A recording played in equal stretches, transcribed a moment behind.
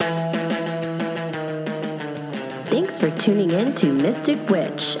Thanks for tuning in to Mystic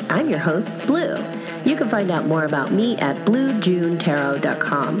Witch. I'm your host, Blue. You can find out more about me at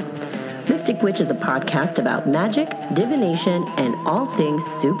bluejunetarot.com. Mystic Witch is a podcast about magic, divination, and all things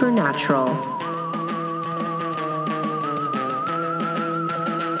supernatural.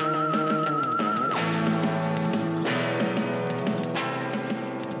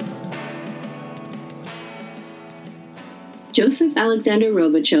 Joseph Alexander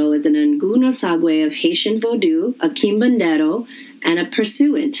Robichaud is an Ngunosagwe of Haitian Vodou, a Kimbandero, and a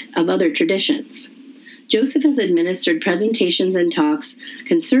pursuant of other traditions. Joseph has administered presentations and talks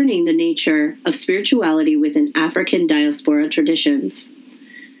concerning the nature of spirituality within African diaspora traditions.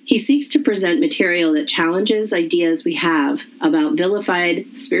 He seeks to present material that challenges ideas we have about vilified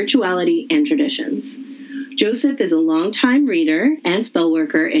spirituality and traditions. Joseph is a longtime reader and spell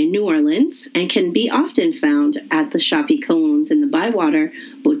worker in New Orleans and can be often found at the Shapi Cones in the Bywater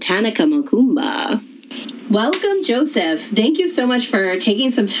Botanica Macumba. Welcome, Joseph. Thank you so much for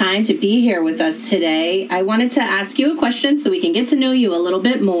taking some time to be here with us today. I wanted to ask you a question so we can get to know you a little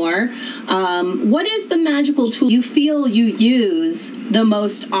bit more. What is the magical tool you feel you use the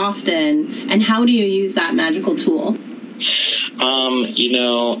most often, and how do you use that magical tool?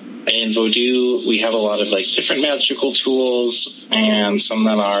 In Vodou, we have a lot of different magical tools, and some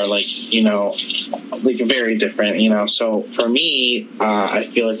that are very different. So for me, I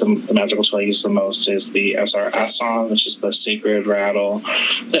feel like the magical tool I use the most is the SRS song, which is the sacred rattle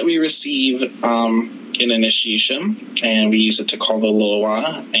that we receive in initiation, and we use it to call the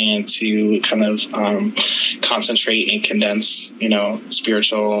Loa and to kind of concentrate and condense,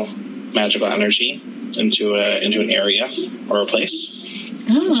 spiritual magical energy into an area or a place.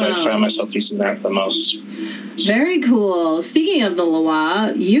 Oh. So I found myself using that the most. Very cool. Speaking of the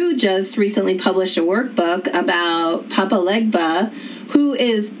Loa, you just recently published a workbook about Papa Legba, who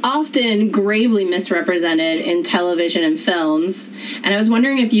is often gravely misrepresented in television and films. And I was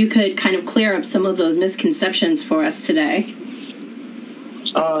wondering if you could kind of clear up some of those misconceptions for us today.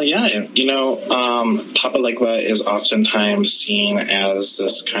 Papa Legba is oftentimes seen as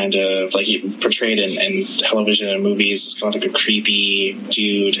this kind of, portrayed in television and movies, it's kind of like a creepy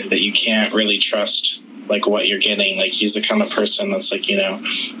dude that you can't really trust, what you're getting. He's the kind of person that's it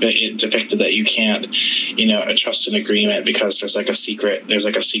depicted that you can't, trust an agreement because there's a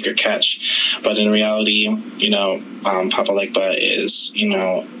secret catch. But in reality, Papa Legba is,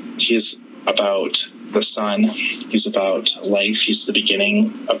 he's about the sun. He's about life. He's the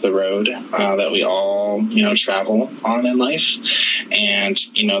beginning of the road that we all, travel on in life. And,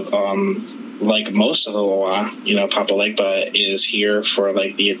 like most of the Loa, Papa Legba is here for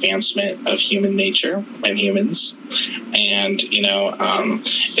the advancement of human nature and humans. And,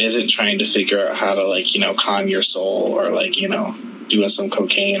 isn't trying to figure out how to con your soul or doing some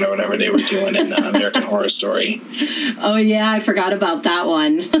cocaine or whatever they were doing in American Horror Story. Oh, yeah, I forgot about that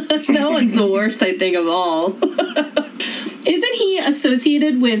one. That one's the worst, I think, of all. Isn't he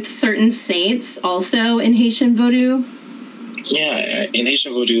associated with certain saints also in Haitian Vodou? Yeah, in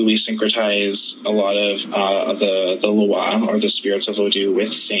Haitian Vodou, we syncretize a lot of the Loa, or the spirits of Vodou,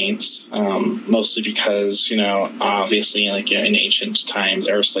 with saints, mostly because, obviously, in ancient times,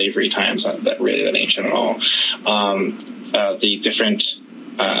 or slavery times, not really that ancient at all, the different,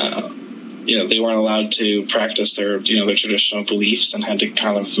 they weren't allowed to practice their traditional beliefs and had to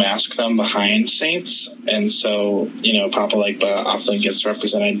kind of mask them behind saints. And so, Papa Legba often gets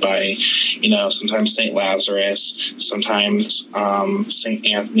represented by, sometimes Saint Lazarus, sometimes Saint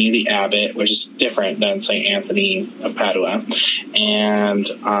Anthony the Abbot, which is different than Saint Anthony of Padua. And,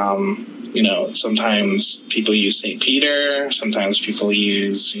 sometimes people use Saint Peter, sometimes people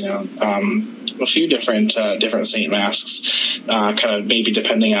use, a few different saint masks, kind of maybe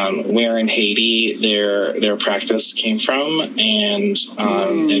depending on where in Haiti their practice came from, and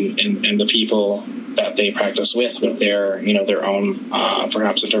the people that they practice with their their own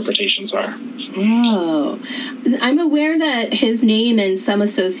perhaps interpretations are. Oh, I'm aware that his name and some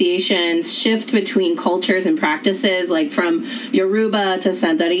associations shift between cultures and practices, like from Yoruba to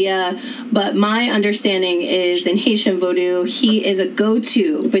Santeria. But my understanding is in Haitian Vodou, he is a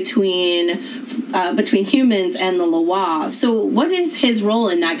go-to between humans and the Loa. So what is his role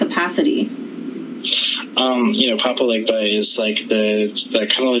in that capacity? Papa Legba is the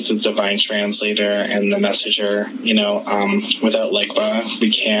kind of the divine translator and the messenger. Without Legba,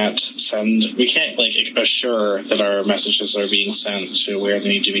 we can't assure that our messages are being sent to where they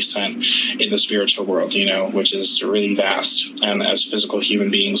need to be sent in the spiritual world, which is really vast. And as physical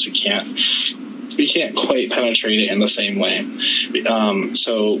human beings, we can't quite penetrate it in the same way.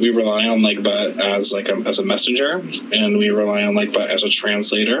 So we rely on Legba as a messenger, and we rely on Legba as a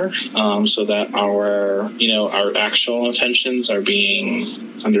translator, so that our actual intentions are being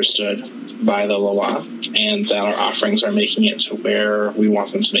understood by the Loa, and that our offerings are making it to where we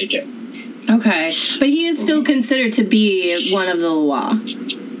want them to make it. Okay, but he is still considered to be one of the Loa.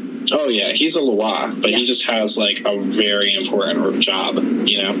 Oh yeah, he's a Loa, but he just has like a very important job,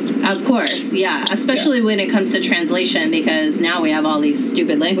 Of course, yeah, especially when it comes to translation, because now we have all these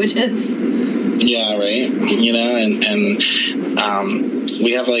stupid languages. Yeah, right. And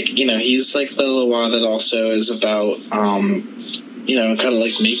we have he's like the Loa that also is about kind of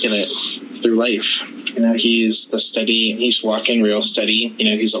like making it through life. He's he's walking real steady.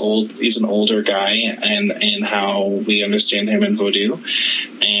 He's an older guy, and in how we understand him in Vodou.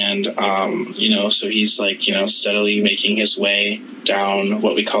 And, so he's steadily making his way down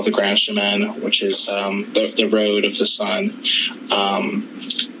what we call the Grand Chemin, which is the road of the sun.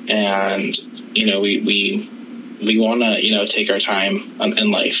 And, we want to, take our time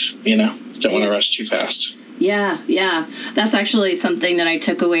in life, don't want to rush too fast. Yeah. That's actually something that I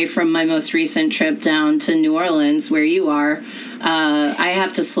took away from my most recent trip down to New Orleans, where you are. I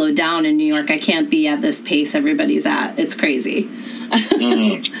have to slow down in New York. I can't be at this pace everybody's at. It's crazy.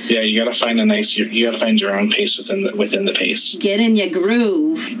 Yeah, you gotta find you gotta find your own pace within the pace. Get in your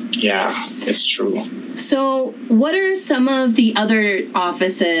groove. Yeah, it's true. So what are some of the other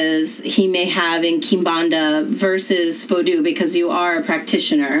offices he may have in Kimbanda versus Vodou, because you are a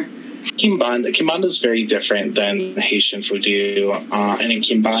practitioner? Kimbanda is very different than Haitian Vodou, and in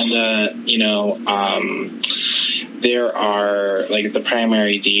Kimbanda, there are the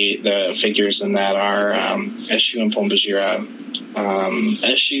primary the figures in that are Eshu and Pombagira.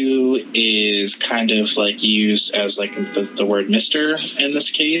 Eshu is kind of used as the word Mr. in this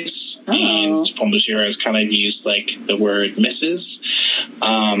case, and Pombagira is kind of used the word Mrs.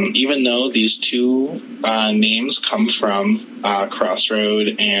 Even though these two names come from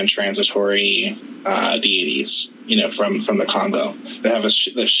crossroad and transitory deities, from the Congo,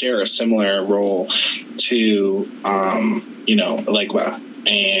 that share a similar role to Elegua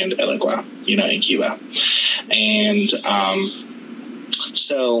and Elegua, in Cuba, and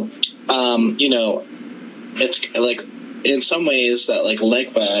so it's in some ways that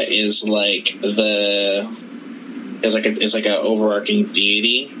Legba is is an overarching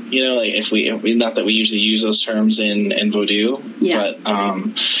deity, if we not that we usually use those terms in Vodou, but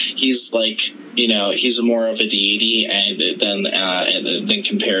he's he's more of a deity than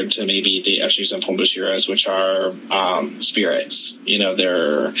compared to maybe the Eshus and Pombagiras, which are spirits.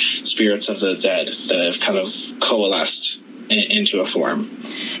 They're spirits of the dead that have kind of coalesced into a form.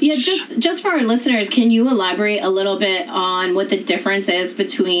 Yeah, just for our listeners, can you elaborate a little bit on what the difference is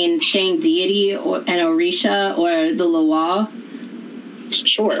between saying deity and Orisha or the Loa?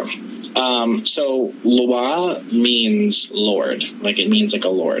 Sure. So Loa means Lord, it means a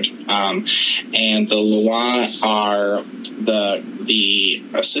Lord. And the Loa are the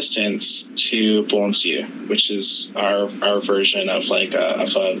assistants to Bonzieu, which is our version of a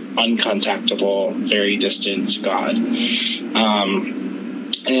uncontactable, very distant God.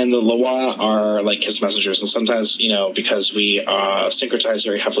 And the Loa are his messengers, and sometimes because we syncretize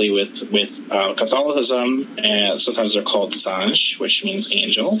very heavily with Catholicism, and sometimes they're called Zanj, which means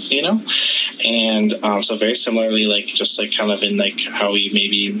angel, and so very similarly, kind of in how we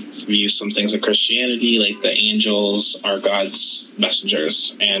maybe view some things in Christianity, the angels are God's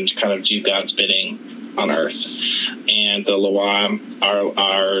messengers and kind of do God's bidding on earth, and the Loa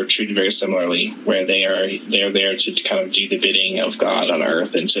are treated very similarly, where they're there to kind of do the bidding of God on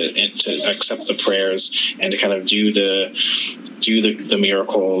earth, and to accept the prayers, and to kind of do the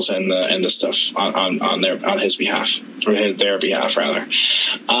miracles and the stuff on his behalf, or their behalf rather.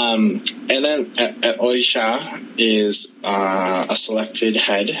 And then at Orisha is a selected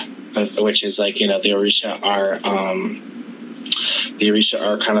head, which is the Orisha are. The Orisha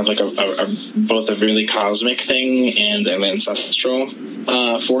are kind of both a really cosmic thing and an ancestral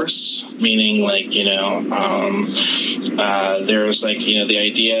force, meaning there's the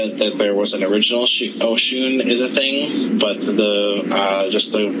idea that there was an original Oshun is a thing, but the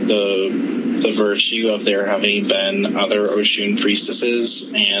virtue of there having been other Oshun priestesses,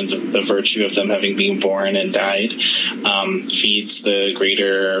 and the virtue of them having been born and died, feeds the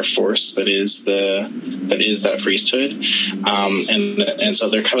greater force that is that priesthood, and so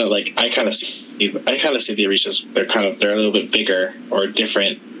they're kind of I kind of see the Orishas, they're a little bit bigger or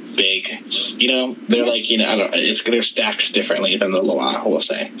different. Big, they're I don't know, they're stacked differently than the Loa, we'll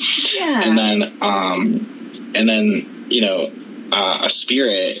say. Yeah. And then a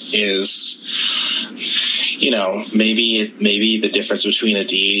spirit is, maybe the difference between a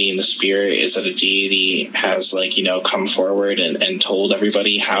deity and the spirit is that a deity has come forward and told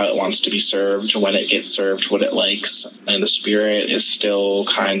everybody how it wants to be served, when it gets served, what it likes. And the spirit is still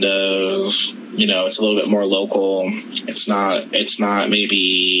kind of, it's a little bit more local. It's not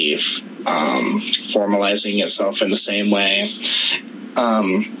maybe formalizing itself in the same way.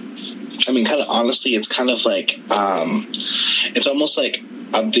 Kind of honestly, it's kind of like, it's almost like,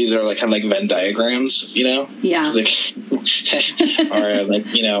 these are kind of like Venn diagrams, Yeah. or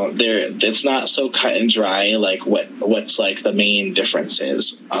it's not so cut and dry, what's the main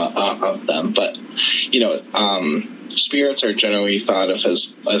differences of them. But, spirits are generally thought of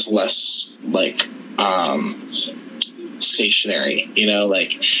as less stationary,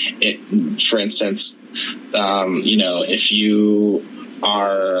 for instance, if you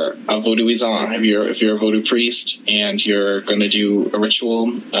are a vodouisant, if you're a vodou priest and you're going to do a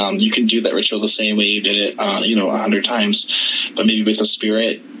ritual, you can do that ritual the same way you did it 100 times, but maybe with a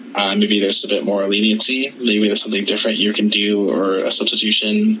spirit, maybe there's a bit more leniency, maybe there's something different you can do, or a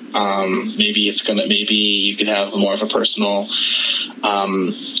substitution. Maybe you could have more of a personal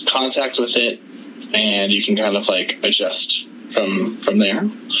contact with it, and you can kind of adjust from there.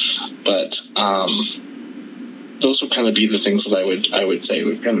 But those would kind of be the things that I would say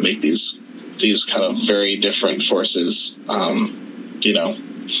would kind of make these kind of very different forces, how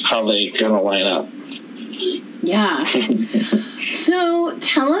they kind of line up. Yeah. So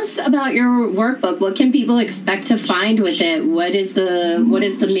tell us about your workbook. What can people expect to find with it? What is the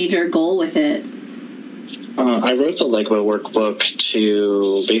major goal with it? I wrote the Legba workbook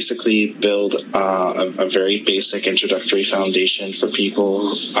to basically build a very basic introductory foundation for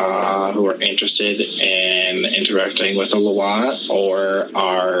people who are interested in interacting with the Loa, or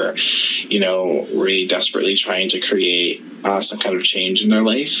are, really desperately trying to create some kind of change in their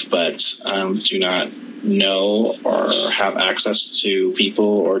life, but do not know or have access to people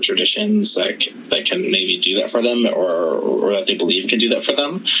or traditions that can maybe do that for them, or that they believe can do that for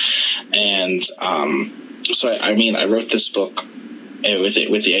them. And so I wrote this book with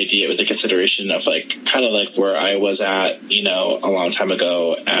the consideration of kind of where I was at, a long time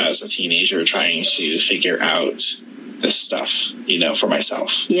ago as a teenager, trying to figure out this stuff, for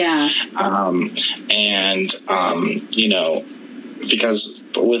myself. Yeah. Because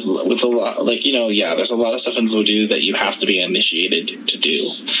with a lot, there's a lot of stuff in voodoo that you have to be initiated to do.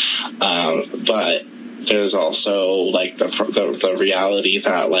 But there's also the reality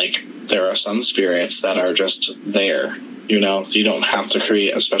that there are some spirits that are just there. You don't have to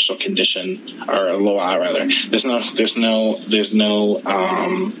create a special condition, or a Loa rather. There's no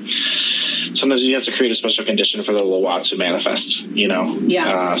sometimes you have to create a special condition for the Loa to manifest,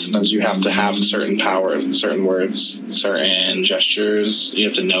 Yeah. Sometimes you have to have certain powers, certain words, certain gestures. You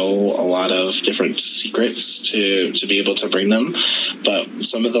have to know a lot of different secrets to be able to bring them. But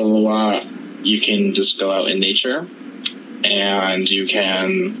some of the Loa, you can just go out in nature and you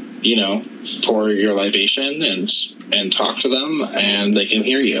can, pour your libation and talk to them, and they can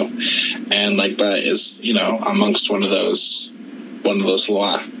hear you. And Legba is, amongst one of those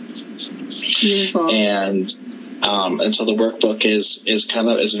Loa. Beautiful. And so the workbook is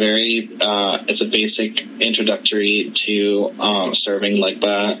very it's a basic introductory to serving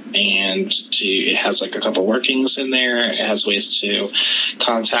Legba, and it has a couple workings in there. It has ways to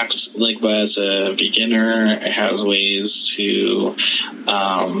contact Legba as a beginner. It has ways to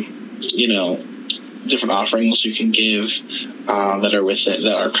different offerings you can give that are with it,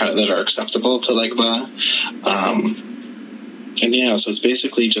 that are acceptable to Legba. And yeah, so it's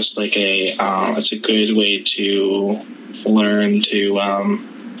basically just it's a good way to learn to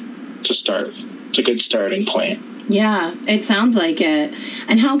start. It's a good starting point. Yeah, it sounds like it.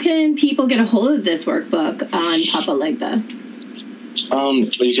 And how can people get a hold of this workbook on Papa Legba?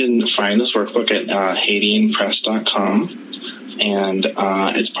 You can find this workbook at HadianPress.com. And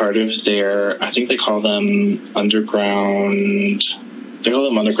it's part of their, I think they call them underground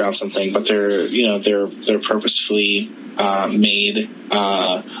something, but they're purposefully made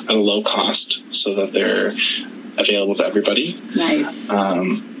at a low cost so that they're available to everybody. Nice.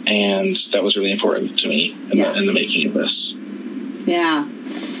 And that was really important to me in the making of this. Yeah.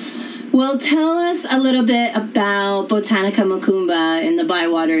 Well, tell us a little bit about Botanica Macumba in the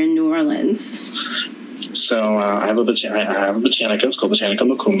Bywater in New Orleans. So I have a Botanica. It's called Botanica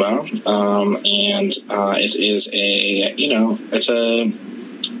Macumba, and it is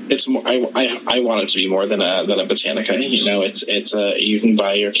it's more. I want it to be more than a botanica. You know, it's you can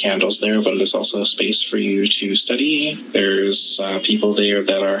buy your candles there, but it is also a space for you to study. There's people there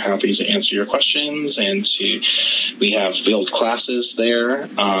that are happy to answer your questions, and we hold classes there.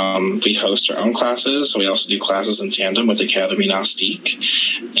 We host our own classes. We also do classes in tandem with Academy Gnostique,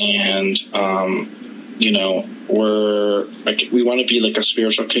 and you know, we want to be like a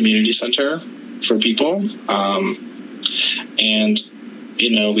spiritual community center for people, and you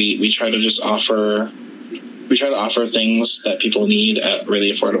know, we try to just offer things that people need at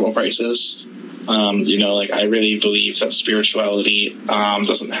really affordable prices. You know, like, I really believe that spirituality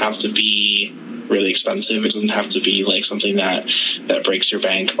doesn't have to be really expensive. It doesn't have to be like something that breaks your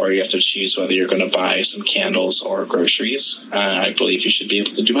bank, or you have to choose whether you're going to buy some candles or groceries. I believe you should be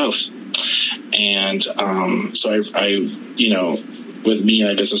able to do both. And so I you know, with me and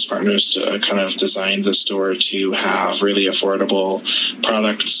my business partners, kind of designed the store to have really affordable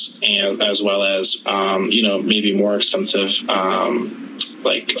products, and as well as you know, maybe more expensive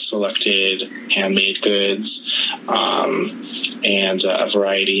like selected handmade goods, and a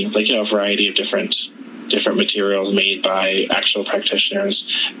variety of different materials made by actual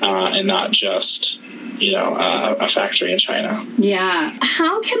practitioners, and not just, you know, a factory in China. Yeah.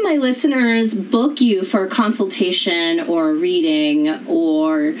 How can my listeners book you for a consultation or a reading,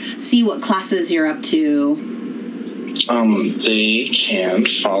 or see what classes you're up to? They can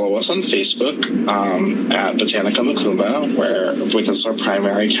follow us on Facebook at Botanica Macumba, which is our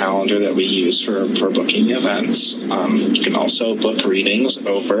primary calendar that we use for booking events. You can also book readings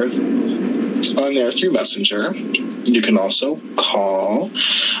over on there through Messenger. You can also call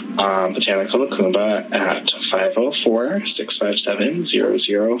Botanica Macumba at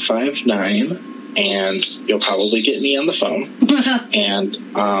 504-657-0059. And you'll probably get me on the phone. and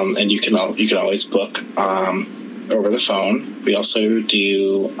you can always book over the phone. We also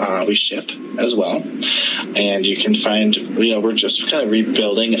do we ship as well, and you can find, you know, we're just kind of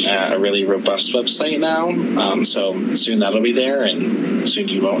rebuilding a really robust website now, so soon that'll be there, and soon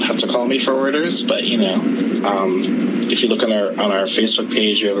you won't have to call me for orders. But, you know, if you look on our Facebook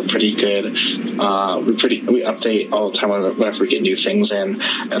page, we have a pretty good we update all the time whenever we get new things in,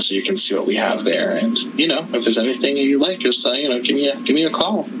 and so you can see what we have there. And, you know, if there's anything you like, just you know, give me a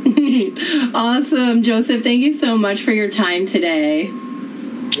call. Awesome, Joseph. Thank you so much for your time today.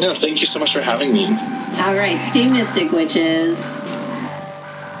 No, thank you so much for having me. All right, stay mystic, witches.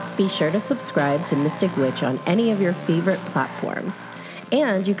 Be sure to subscribe to Mystic Witch on any of your favorite platforms.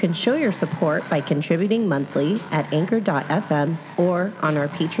 And you can show your support by contributing monthly at anchor.fm or on our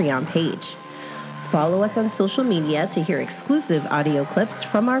Patreon page. Follow us on social media to hear exclusive audio clips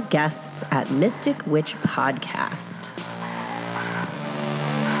from our guests at Mystic Witch Podcast.